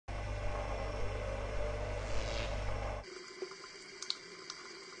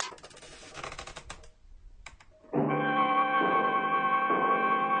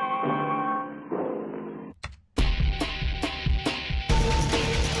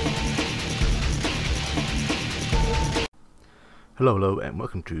Hello and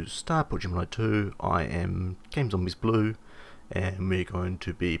welcome to Starpoint Gemini 2. I am Game Zombies Blue and we're going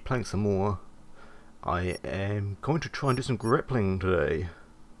to be playing some more. I am going to try and do some grappling today,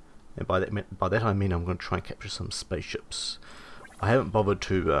 and by that I mean I'm going to try and capture some spaceships. I haven't bothered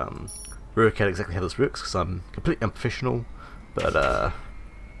to work out exactly how this works because I'm completely unprofessional, but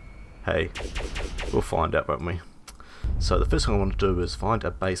hey, we'll find out, won't we? So the first thing I want to do is find a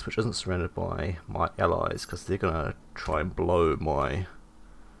base which isn't surrounded by my allies, because they're going to try and blow my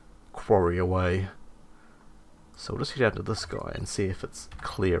quarry away. So we'll just head out to this guy and see if it's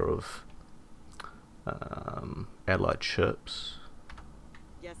clear of allied ships.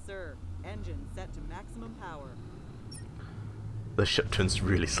 Yes, sir. Engine set to maximum power. The ship turns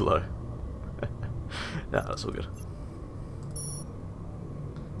really slow. No, that's all good.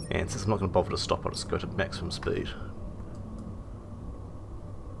 And since I'm not going to bother to stop, I'll just go to maximum speed.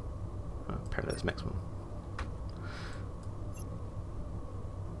 Apparently that's maximum.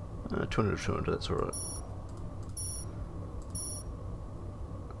 200 to 200, that's alright.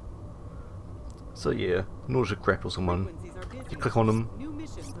 So yeah, in order to grapple someone, you click on them,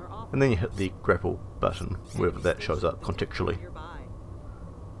 and then you hit the grapple button, wherever that shows up contextually.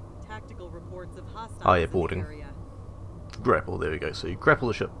 Oh yeah, boarding. Grapple, there we go. So you grapple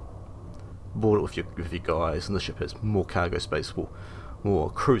the ship, board it with your guys, and the ship has more cargo space,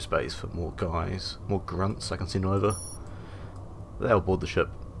 more crew space for more guys, more grunts I can send over. They'll board the ship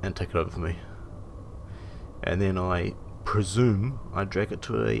and take it over for me. And then I presume I drag it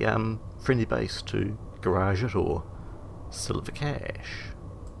to a friendly base to garage it or sell it for cash.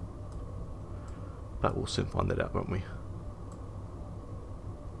 But we'll soon find that out, won't we?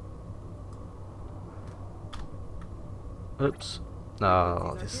 Oops.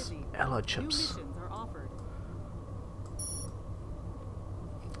 Oh, there's allied ships.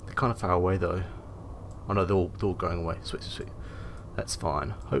 They're kind of far away though. Oh no, they're all going away. Sweet, sweet, sweet. That's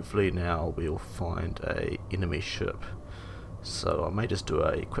fine. Hopefully now we'll find a enemy ship. So I may just do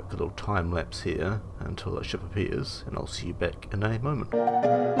a quick little time lapse here until the ship appears, and I'll see you back in a moment.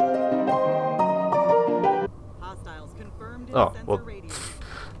 Oh, well,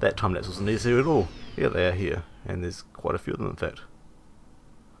 that time lapse wasn't necessary at all. Yeah, they are here, and there's quite a few of them in fact.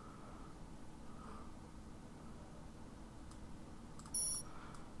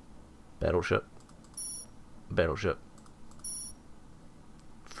 Battleship, battleship,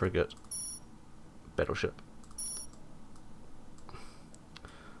 frigate, battleship.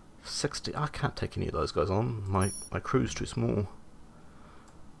 60. I can't take any of those guys on. My crew's too small.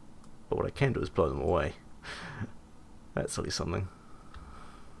 But what I can do is blow them away. That's at least something.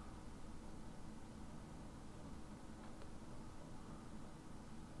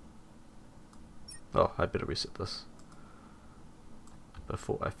 Oh, I better reset this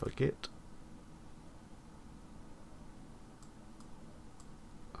before I forget.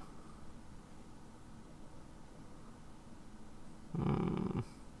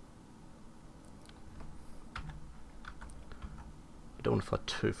 I don't want to fly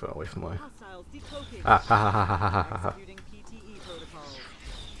too far away from my... Ah, ha ha ha ha ha ha ha.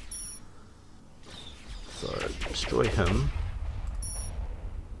 So, destroy him.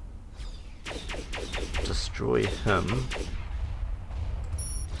 Destroy him.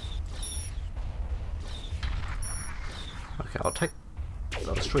 Okay,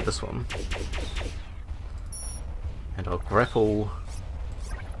 I'll destroy this one. And I'll grapple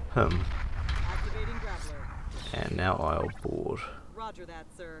him. And now I'll board. Roger that,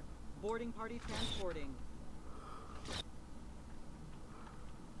 sir. Boarding party transporting.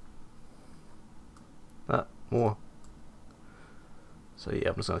 More. So yeah,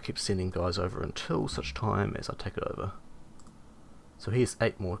 I'm just going to keep sending guys over until such time as I take it over. So here's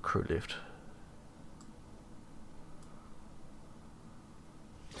 8 more crew left.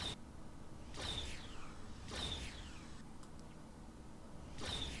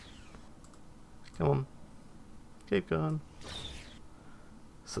 Come on. Keep going.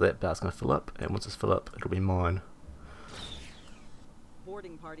 So that bar's going to fill up, and once it's filled up, it'll be mine.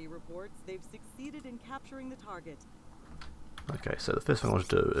 Boarding party reports they've succeeded in capturing the target. Okay, so the first thing I want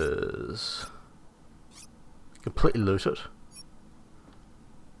to do is completely loot it.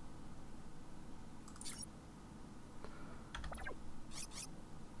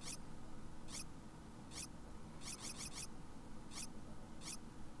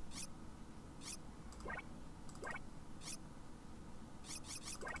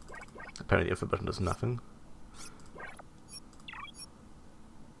 Apparently the info button does nothing.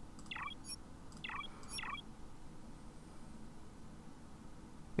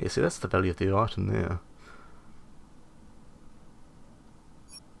 Yeah, see, that's the value of the item there.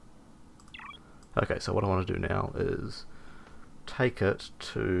 Okay, so what I want to do now is take it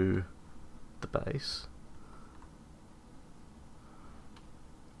to the base.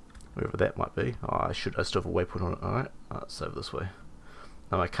 Wherever that might be. Oh, I still have a waypoint on it. Alright, it's over this way.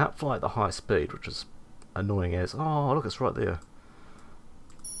 Now I can't fly at the high speed, which is annoying as... Oh, look, it's right there.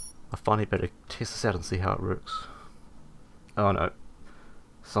 I finally better test this out and see how it works. Oh no.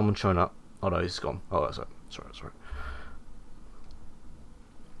 Someone's shown up. Oh no, he's gone. Oh, sorry.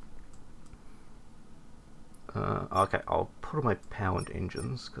 Okay, I'll put on my powered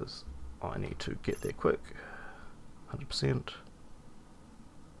engines, because I need to get there quick. 100%.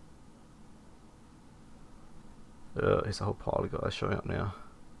 There's a whole pile of guys showing up now.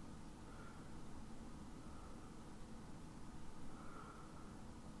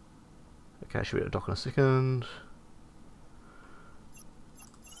 Okay, I should be at a dock in a second.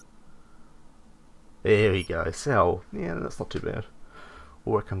 There we go, sell. Yeah, that's not too bad.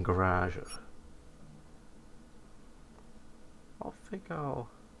 Or I can garage it. I think I'll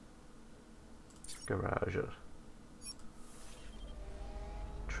garage it.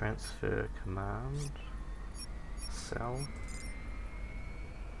 Transfer command. Sell.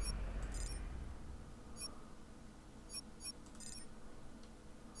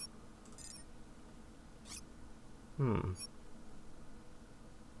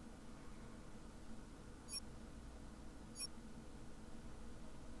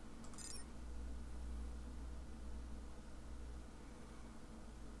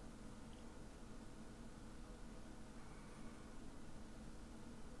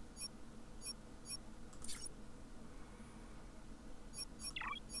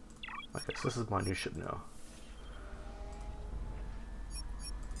 Okay, so this is my new ship now.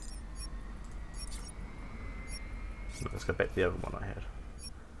 Let's go back to the other one I had.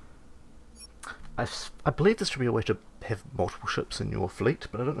 I believe this should be a way to have multiple ships in your fleet,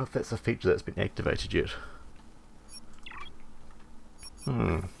 but I don't know if that's a feature that's been activated yet.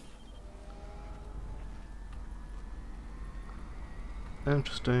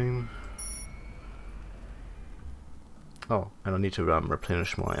 Interesting. Oh, and I need to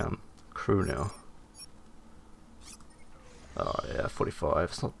replenish my crew now. Oh yeah, 45.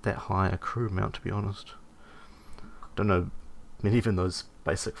 It's not that high a crew amount, to be honest. Don't know. I mean, even those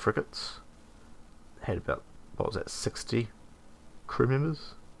basic frigates had about, what was that, 60 crew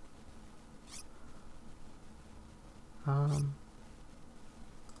members? Now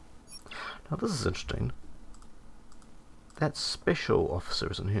this is interesting. That special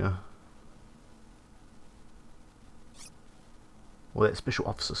officer isn't here. Well, that special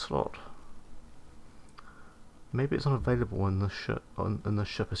officer slot. Maybe it's unavailable in the ship. In the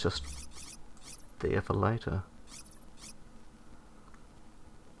ship, it's just there for later.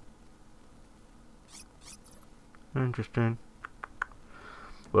 Interesting.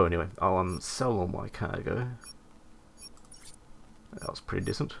 Well, anyway, I'll sell all my cargo. That was pretty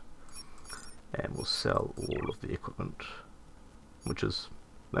decent. And we'll sell all of the equipment, which is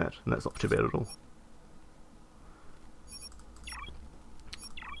that, and that's not too bad at all.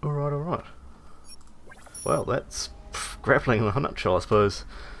 Alright. Well, that's grappling in a nutshell, I suppose.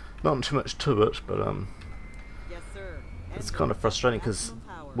 Not too much to it, but Yes, sir. it's kind of frustrating because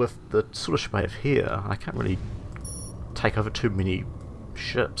with the sort of ship I have here, I can't really take over too many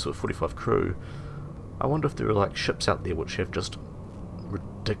ships with 45 crew. I wonder if there are like ships out there which have just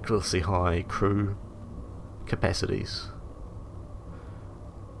ridiculously high crew capacities.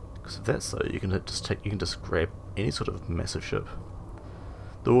 Because if that's so, you can just grab any sort of massive ship.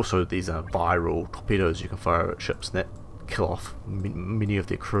 There are also these viral torpedoes you can fire at ships, and that kill off many of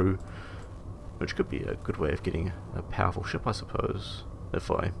their crew, which could be a good way of getting a powerful ship, I suppose,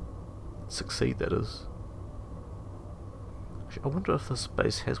 if I succeed, that is. Actually, I wonder if this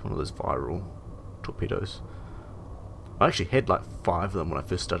base has one of those viral torpedoes. I actually had like 5 of them when I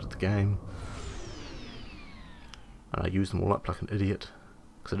first started the game, and I used them all up like an idiot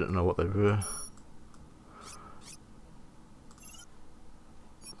because I didn't know what they were.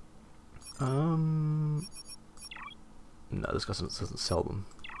 No, this guy doesn't sell them.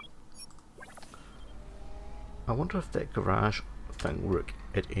 I wonder if that garage thing work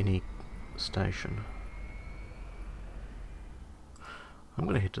at any station. I'm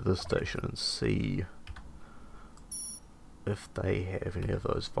gonna head to this station and see if they have any of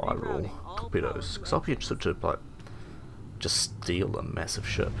those viral torpedoes, because I'll be interested to like just steal a massive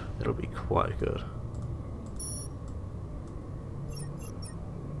ship. That'll be quite good.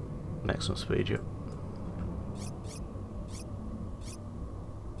 Maximum speed, yep.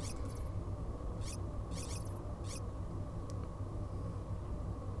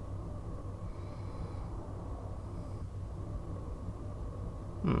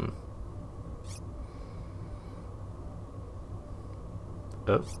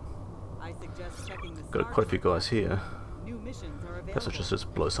 Oh, I suggest checking the got quite a few guys here. New missions are Guess I available. should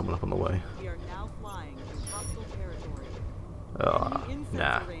just blow someone up on the way. We are now flying through hostile territory. Enemy in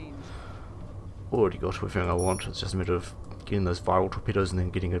Nah. sensor range. Already got everything I want. It's just a matter of getting those viral torpedoes and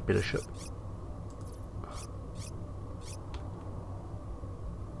then getting a better ship.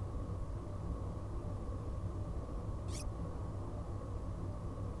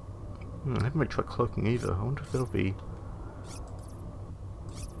 I haven't really tried cloaking either. I wonder if that'll be...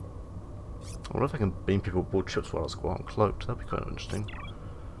 I wonder if I can beam people aboard ships while I was go out cloaked. That'd be kind of interesting.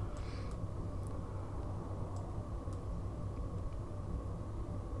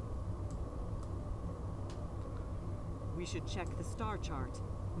 We should check the star chart.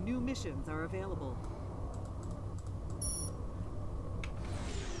 New missions are available.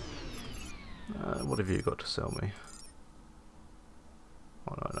 What have you got to sell me?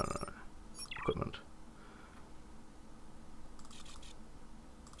 Oh no. Equipment.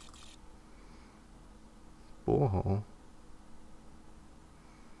 Borehole.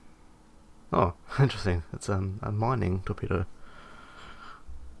 Oh, interesting. It's a mining torpedo.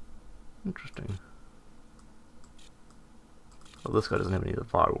 Interesting. Well, this guy doesn't have any of the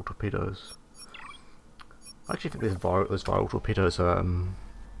viral torpedoes. I actually think those viral torpedoes are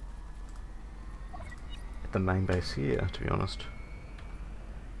at the main base here, to be honest.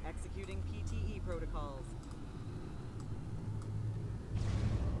 Executing PTE protocols.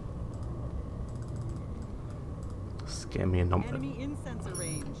 Scare me a Enemy in sensor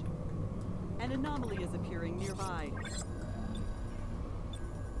range. An anomaly is appearing nearby.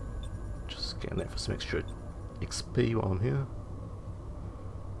 Just scan that for some extra XP while I'm here.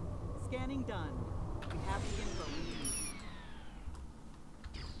 Scanning done. We have the info we need.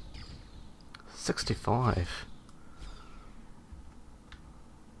 65.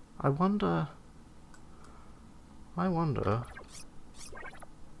 I wonder.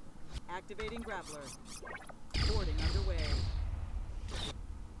 Activating grappler. Boarding underway.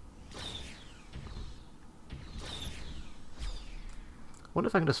 Wonder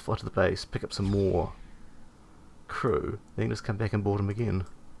if I can just fly to the base, pick up some more crew, then just come back and board them again.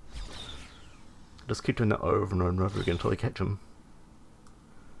 Just keep doing that over and over and over again until I catch them.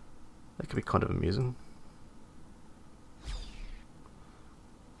 That could be kind of amusing.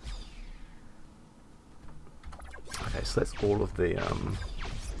 Okay, so that's all of the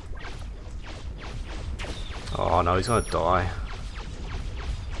oh no, he's gonna die.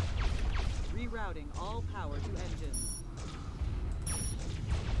 Rerouting all power to engines.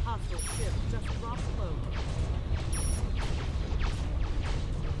 Hostile ship just dropped float.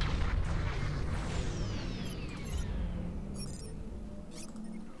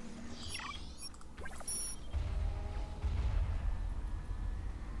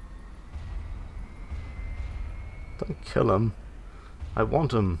 Don't kill him. I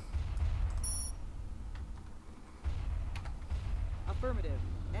want him. Affirmative.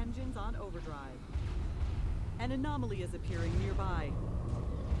 Engines on overdrive. An anomaly is appearing nearby.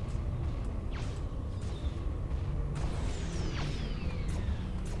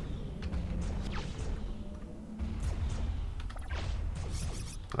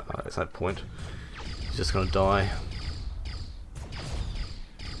 There's no point. He's just gonna die.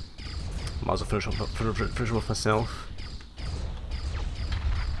 Might as well finish off myself.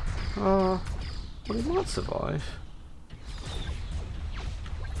 Well, he might survive.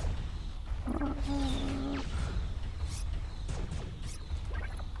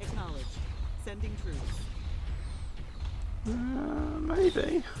 Acknowledge. Sending troops.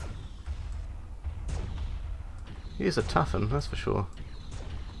 Maybe. He is a tough one, that's for sure.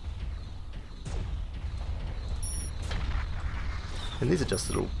 And these are just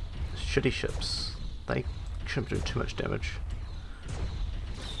little shitty ships. They shouldn't be doing too much damage.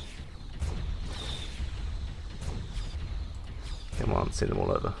 Come on, send them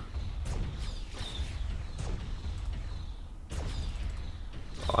all over.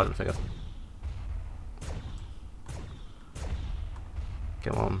 Oh, I don't think I...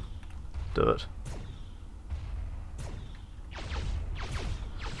 Come on, do it.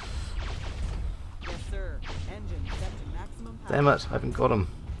 Yes, sir. Engine set to maximum power. Damn it, I haven't got him.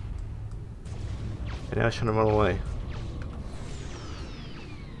 And now he's trying to run away.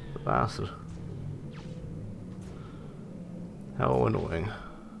 The bastard. How annoying.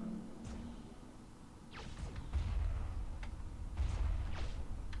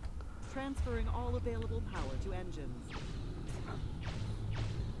 Transferring all available power to engines.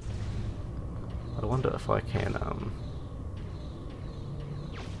 I wonder if I can,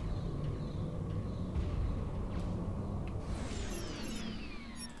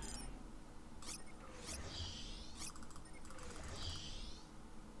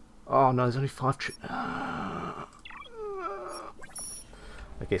 Oh no, there's only 5 I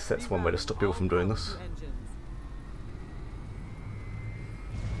guess that's one way to stop people from doing this.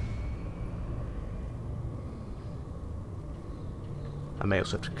 I may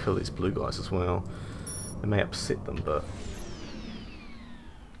also have to kill these blue guys as well. It may upset them, but...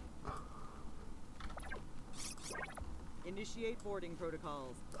 Initiate boarding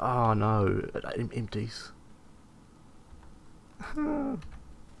protocols. Oh no, it empties.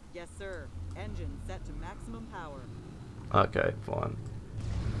 Yes, sir. Engine set to maximum power. Okay, fine.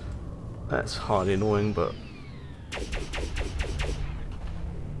 That's highly annoying, but...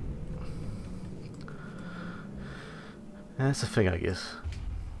 that's the thing, I guess.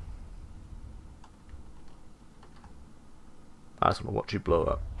 I just want to watch you blow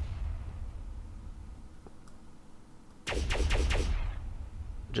up.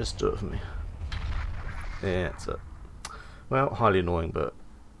 Just do it for me. Yeah, that's it. Well, highly annoying, but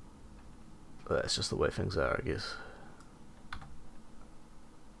that's just the way things are, I guess.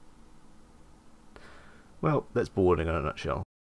 Well, that's boarding in a nutshell.